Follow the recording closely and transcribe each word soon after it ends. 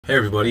Hey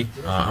everybody,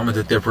 I'm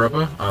Aditya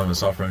Prerepa. I'm a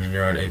software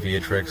engineer at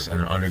Aviatrix and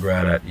an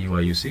undergrad at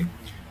UIUC.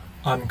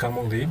 I'm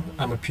Gangmuk Lim.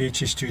 I'm a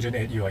PhD student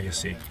at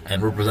UIUC.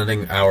 And we're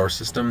presenting our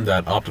system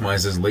that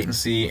optimizes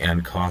latency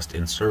and cost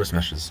in service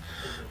meshes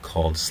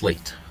called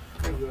SLATE.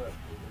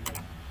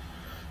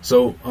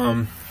 So,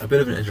 a bit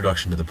of an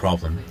introduction to the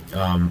problem.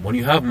 When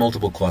you have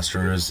multiple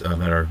clusters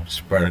that are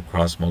spread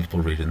across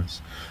multiple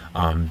regions,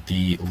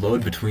 the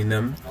load between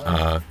them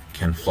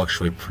can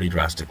fluctuate pretty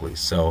drastically.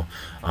 So,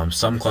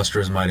 some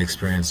clusters might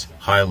experience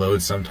high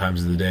load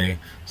sometimes of the day,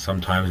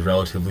 sometimes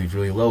relatively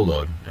really low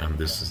load. And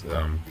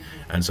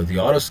so the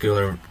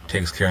autoscaler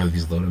takes care of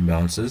these load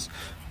imbalances,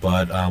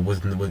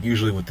 but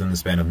usually within the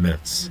span of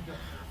minutes.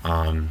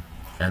 And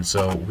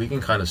so we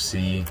can kind of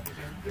see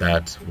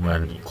that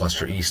when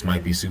cluster east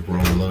might be super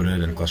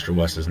overloaded and cluster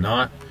west is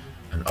not,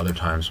 and other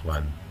times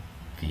when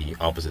the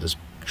opposite is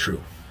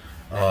true.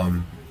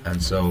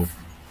 And so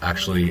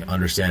actually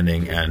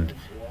understanding and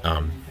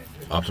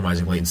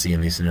optimizing latency in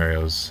these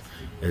scenarios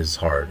is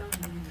hard.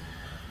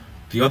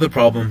 The other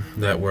problem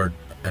that we're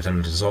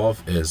attempting to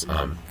solve is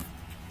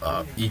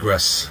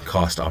egress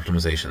cost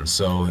optimization.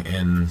 So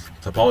in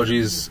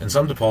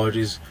some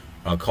topologies,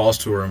 calls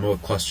to a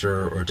remote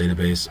cluster or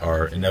database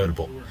are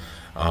inevitable,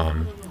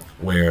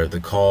 where the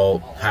call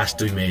has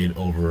to be made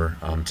over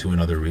to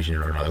another region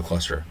or another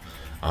cluster.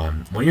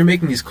 When you're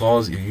making these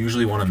calls, you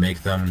usually want to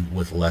make them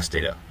with less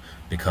data,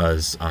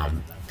 because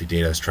the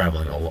data is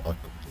traveling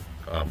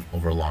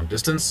over a long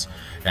distance,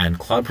 and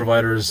cloud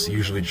providers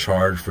usually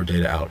charge for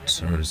data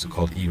out, or it's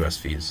called egress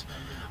fees.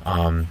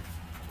 And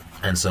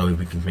so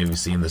we can maybe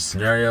see in this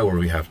scenario where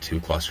we have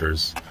two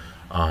clusters,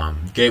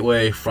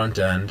 gateway, front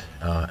end,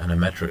 and an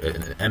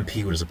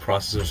MP, which is a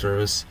processor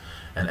service,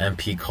 and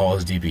MP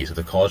calls DB. So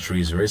the call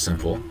tree is very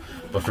simple,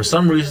 but for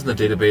some reason the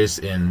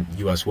database in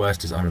US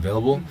West is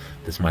unavailable.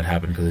 This might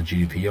happen because of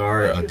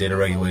GDPR, data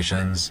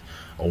regulations,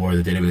 or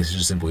the database is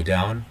just simply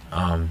down,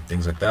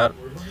 things like that.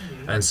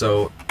 And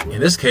so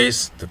in this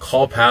case, the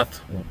call path,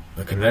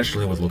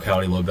 conventionally with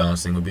locality load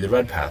balancing, would be the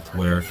red path,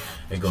 where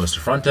it goes to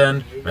front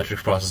end,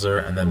 metrics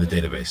processor, and then the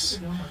database.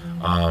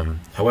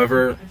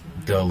 However,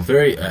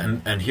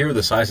 and here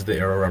the size of the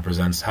arrow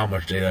represents how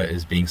much data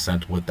is being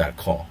sent with that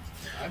call.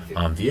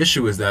 The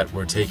issue is that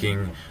we're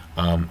taking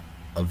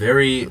a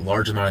very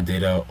large amount of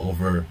data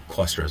over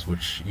clusters,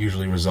 which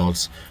usually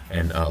results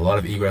in a lot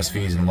of egress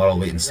fees and a lot of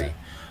latency.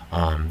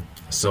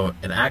 So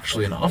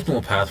actually an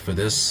optimal path for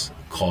this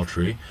call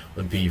tree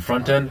would be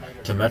front end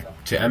to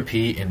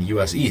MP in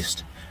US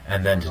East,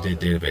 and then to the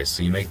database.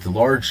 So you make the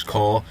large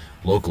call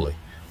locally,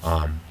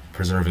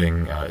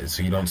 preserving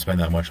so you don't spend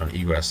that much on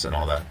egress and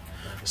all that.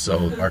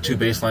 So our two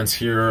baselines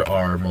here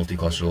are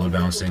multi-cluster load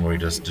balancing, where we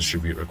just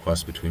distribute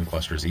requests between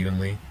clusters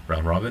evenly,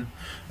 round robin.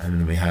 And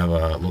then we have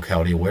a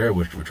locality aware,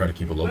 which we try to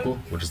keep it local,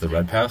 which is the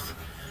red path.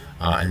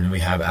 And then we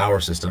have our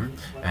system,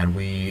 and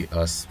we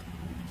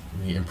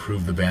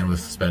improve the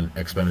bandwidth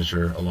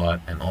expenditure a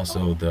lot, and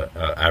also the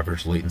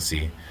average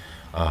latency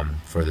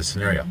for this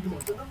scenario.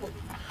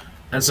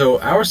 And so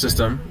our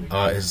system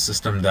is a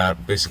system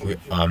that basically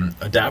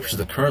adapts to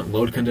the current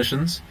load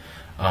conditions,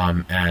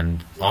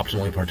 and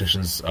optimally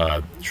partitions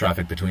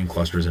traffic between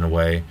clusters in a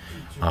way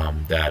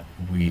that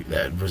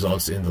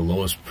results in the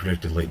lowest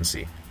predicted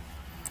latency.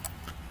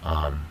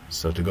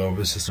 So to go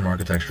over the system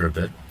architecture a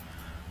bit,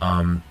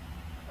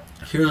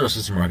 here's our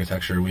system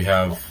architecture.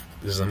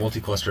 This is a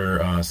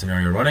multi-cluster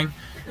scenario running.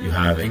 You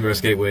have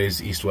ingress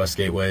gateways, east-west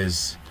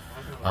gateways,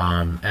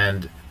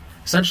 and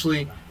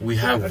essentially we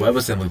have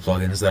WebAssembly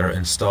plugins that are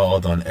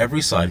installed on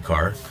every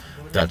sidecar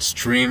that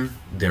stream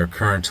their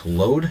current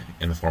load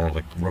in the form of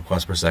like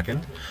requests per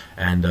second,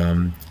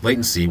 and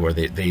latency, where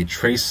they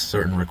trace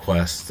certain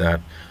requests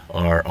that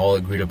are all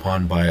agreed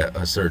upon by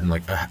a certain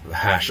a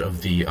hash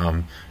of the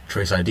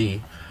trace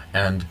ID,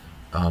 and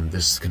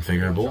this is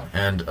configurable,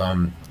 and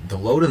the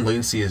load and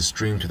latency is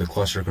streamed to the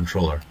cluster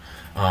controller.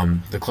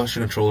 The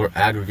cluster controller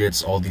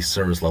aggregates all these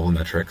service level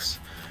metrics,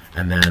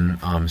 and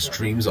then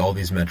streams all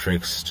these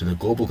metrics to the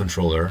global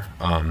controller,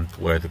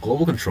 where the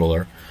global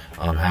controller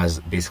has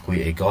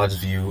basically a God's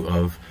view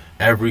of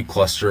every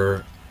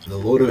cluster, the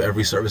load of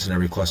every service in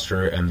every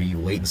cluster, and the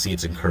latency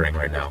it's incurring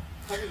right now.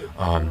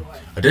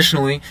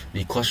 Additionally,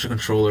 the cluster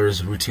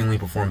controllers routinely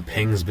perform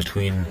pings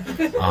between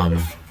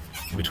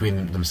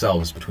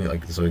themselves,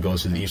 so it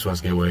goes to the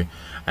east-west gateway,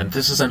 and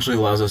this essentially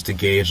allows us to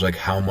gauge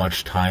how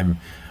much time,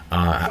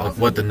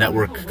 what the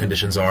network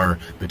conditions are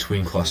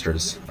between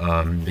clusters,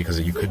 because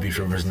you could be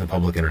traversing the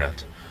public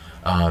internet.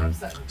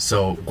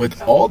 So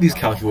with all these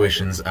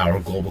calculations, our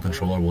global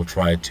controller will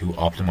try to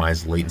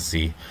optimize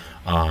latency,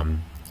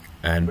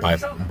 and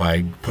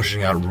by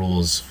pushing out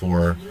rules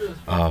for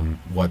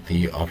what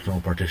the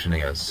optimal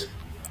partitioning is.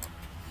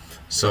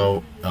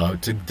 So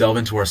to delve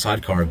into our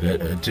sidecar a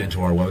bit,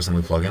 into our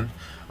WebAssembly plugin,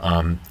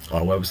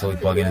 our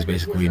WebAssembly plugin is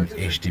basically an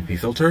HTTP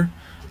filter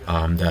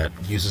that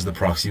uses the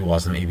proxy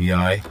WASM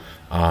ABI,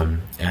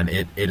 and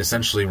it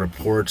essentially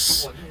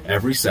reports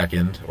every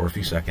second or a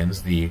few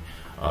seconds the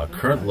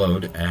current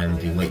load and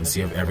the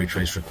latency of every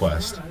trace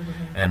request.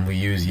 And we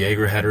use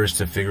Jaeger headers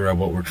to figure out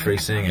what we're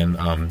tracing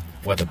and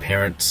what the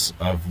parents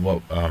of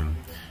what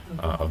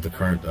of the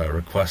current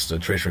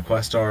trace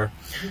request are,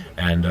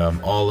 and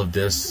all of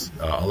this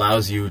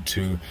allows you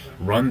to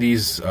run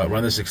this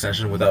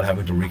extension without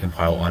having to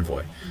recompile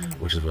Envoy,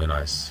 which is really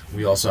nice.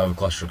 We also have a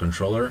cluster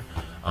controller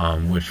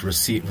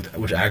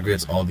which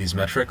aggregates all these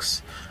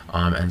metrics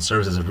and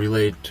serves as a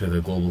relay to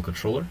the global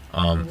controller.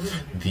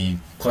 The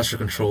cluster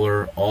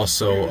controller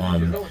also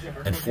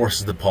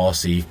enforces the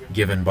policy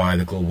given by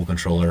the global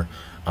controller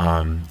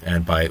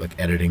and by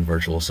editing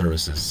virtual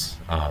services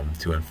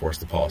to enforce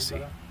the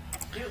policy.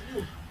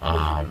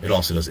 It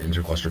also does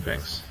intercluster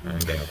pings, and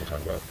Gangmuk will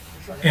talk about.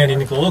 And in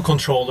the global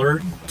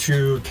controller,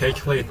 to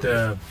calculate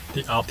the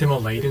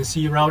optimal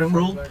latency routing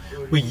rule,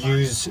 we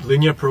use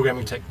linear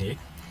programming technique,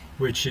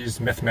 which is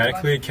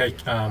mathematically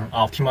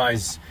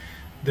optimize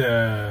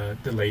the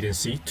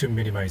latency to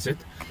minimize it.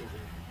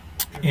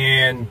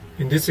 And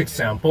in this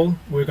example,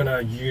 we're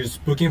gonna use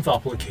bookinfo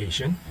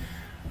application.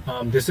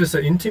 This is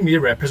an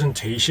intermediate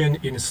representation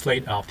in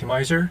SLATE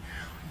optimizer.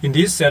 In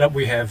this setup,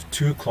 we have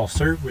two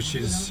clusters, which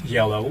is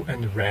yellow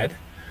and red,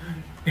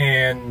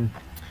 and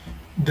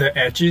the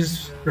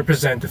edges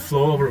represent the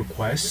flow of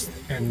requests,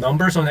 and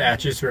numbers on the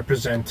edges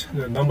represent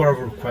the number of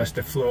requests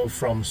that flow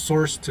from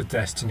source to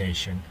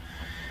destination.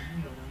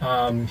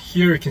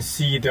 Here you can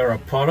see there are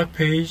product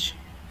page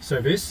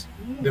service,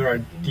 there are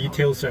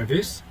detail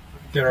service,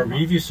 there are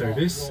review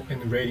service,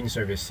 and rating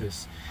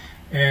services.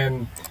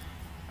 And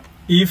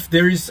if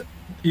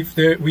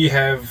we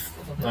have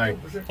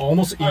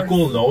almost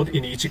equal load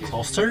in each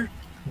cluster,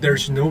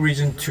 there's no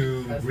reason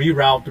to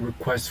reroute the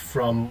request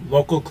from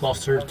local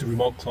cluster to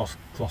remote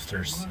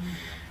clusters.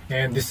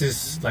 And this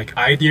is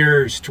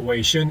ideal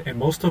situation, and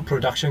most of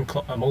production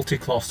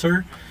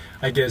multi-cluster,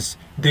 I guess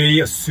they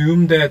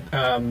assume that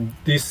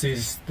this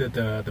is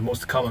the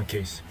most common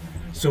case.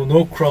 So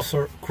no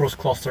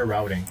cross-cluster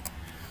routing.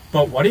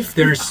 But what if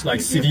there's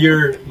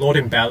severe load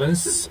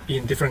imbalance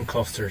in different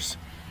clusters?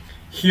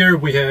 Here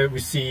we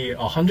see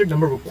 100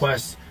 number of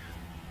requests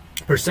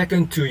per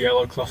second to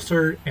yellow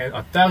cluster and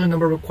 1,000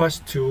 number of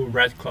requests to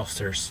red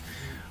clusters.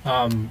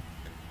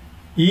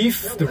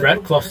 If the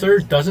red cluster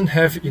doesn't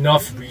have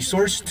enough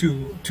resource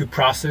to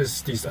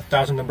process these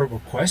 1,000 number of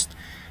requests,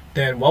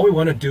 then what we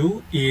want to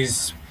do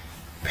is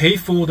pay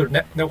for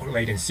the network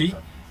latency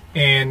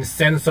and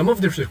send some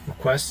of the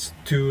requests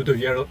to the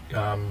yellow,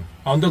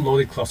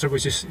 underloaded cluster,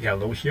 which is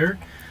yellow here,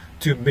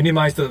 to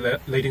minimize the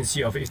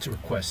latency of each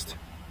request.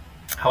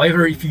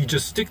 However, if you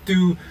just stick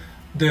to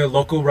the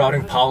local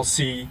routing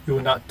policy, you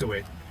will not do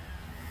it.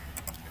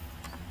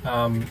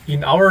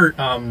 In our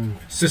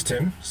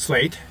system,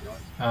 SLATE,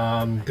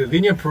 the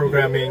linear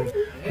programming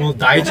will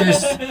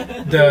digest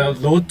the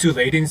load to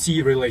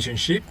latency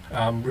relationship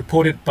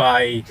reported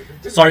by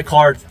SAR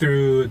card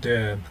through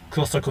the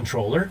cluster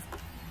controller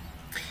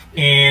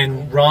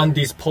and run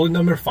this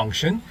polynomial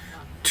function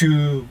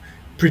to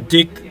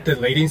predict the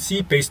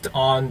latency based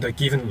on the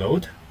given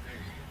load.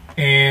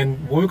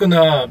 And we're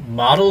gonna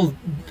model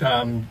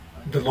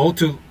the load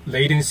to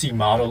latency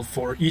model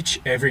for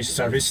every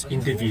service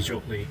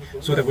individually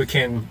so that we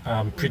can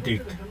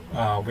predict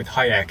with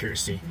high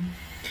accuracy.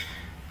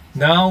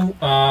 Now,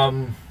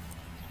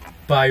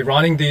 by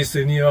running this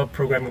linear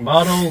programming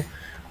model,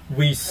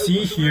 we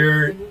see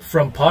here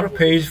from product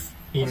page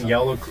in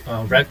yellow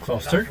red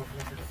cluster,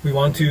 we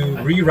want to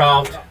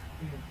reroute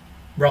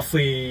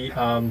roughly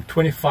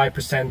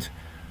 25%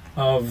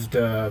 of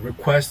the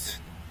requests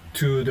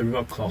to the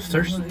remote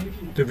clusters,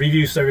 the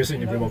review service in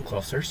the remote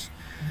clusters,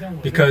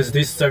 because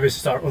these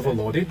services are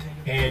overloaded,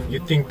 and you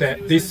think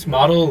that this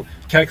model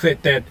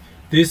calculates that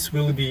this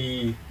will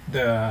be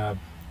the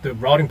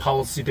routing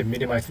policy that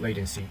minimizes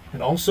latency.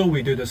 And also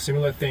we do the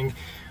similar thing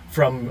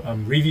from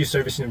review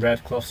service in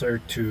red cluster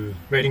to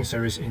rating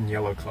service in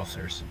yellow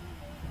clusters.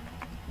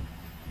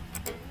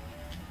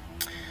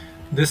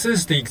 This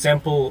is the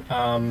example,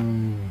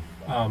 the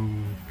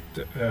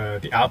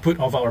output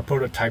of our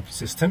prototype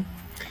system.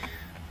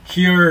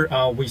 Here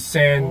we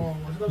send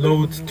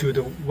loads to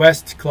the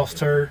west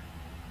cluster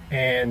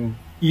and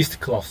east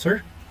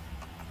cluster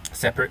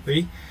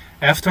separately.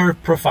 After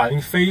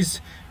profiling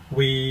phase,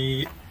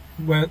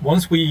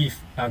 once we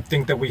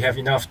think that we have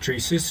enough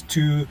traces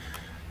to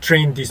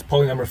train this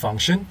polynomial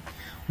function,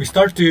 we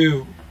start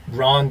to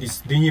run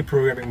this linear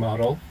programming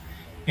model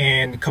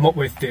and come up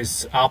with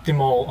this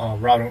optimal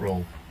routing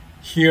rule.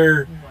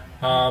 Here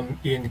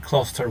in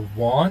cluster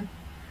 1,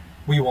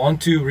 we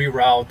want to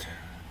reroute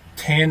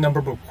 10 number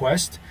of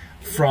requests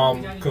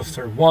from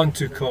cluster 1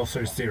 to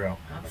cluster 0,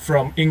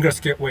 from ingress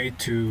gateway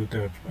to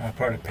the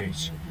product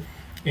page.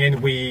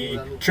 And we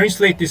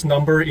translate this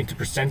number into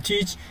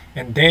percentage,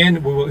 and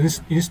then we will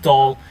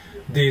install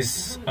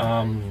this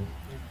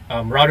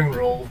routing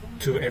rule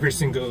to every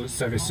single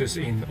services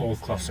in all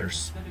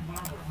clusters.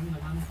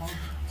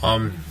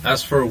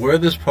 As for where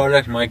this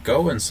project might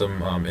go and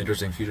some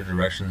interesting future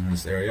directions in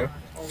this area,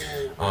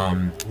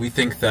 we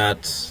think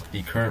that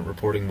the current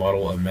reporting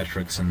model of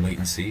metrics and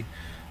latency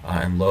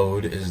and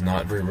load is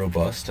not very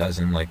robust, as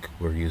in like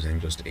we're using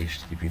just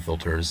HTTP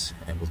filters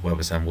and with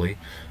WebAssembly.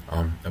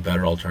 A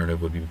better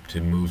alternative would be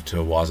to move to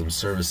WASM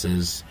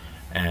services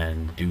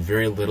and do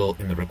very little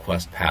in the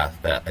request path.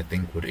 That I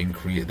think would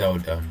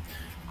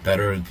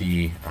better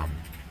the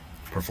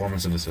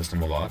performance of the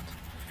system a lot.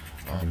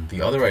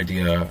 The other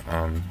idea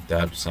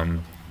that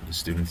some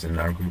students in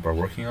our group are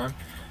working on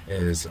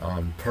is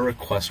per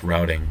request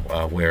routing,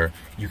 where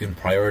you can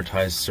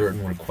prioritize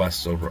certain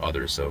requests over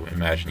others. So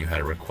imagine you had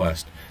a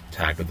request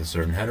tagged with a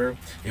certain header,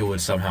 it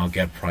would somehow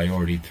get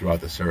priority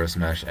throughout the service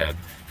mesh and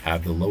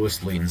have the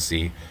lowest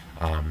latency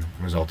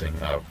resulting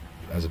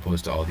as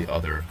opposed to all the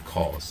other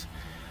calls.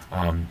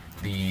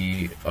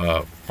 The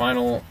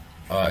final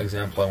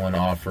example I want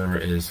to offer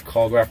is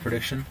call graph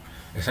prediction.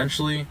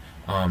 Essentially,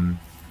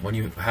 when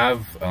you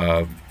have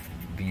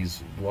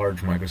these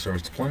large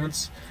microservice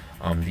deployments,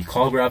 the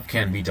call graph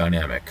can be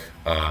dynamic.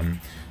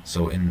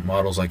 So in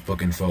models like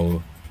book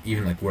info,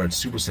 even like where it's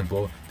super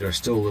simple, there's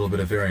still a little bit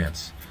of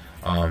variance.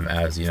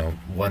 As you know,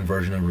 one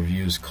version of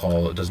reviews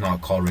does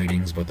not call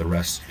ratings, but the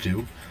rest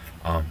do.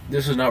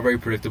 This is not very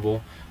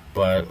predictable,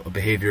 but a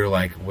behavior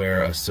like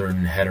where a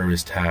certain header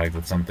is tagged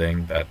with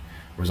something that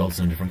results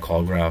in a different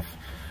call graph,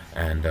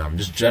 and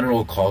just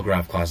general call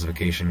graph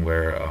classification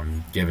where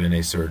given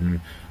a certain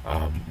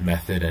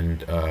method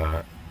and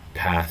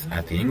path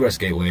at the ingress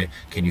gateway,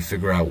 can you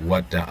figure out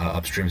what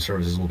upstream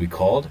services will be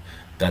called?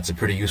 That's a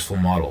pretty useful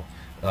model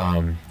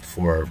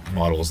for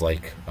models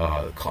like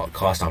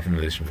cost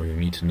optimization, where you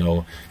need to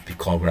know the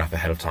call graph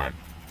ahead of time.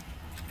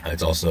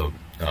 It's also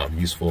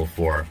useful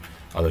for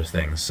other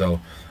things. So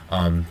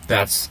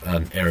that's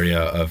an area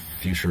of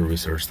future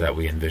research that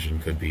we envision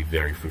could be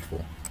very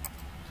fruitful.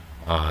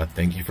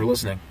 Thank you for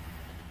listening.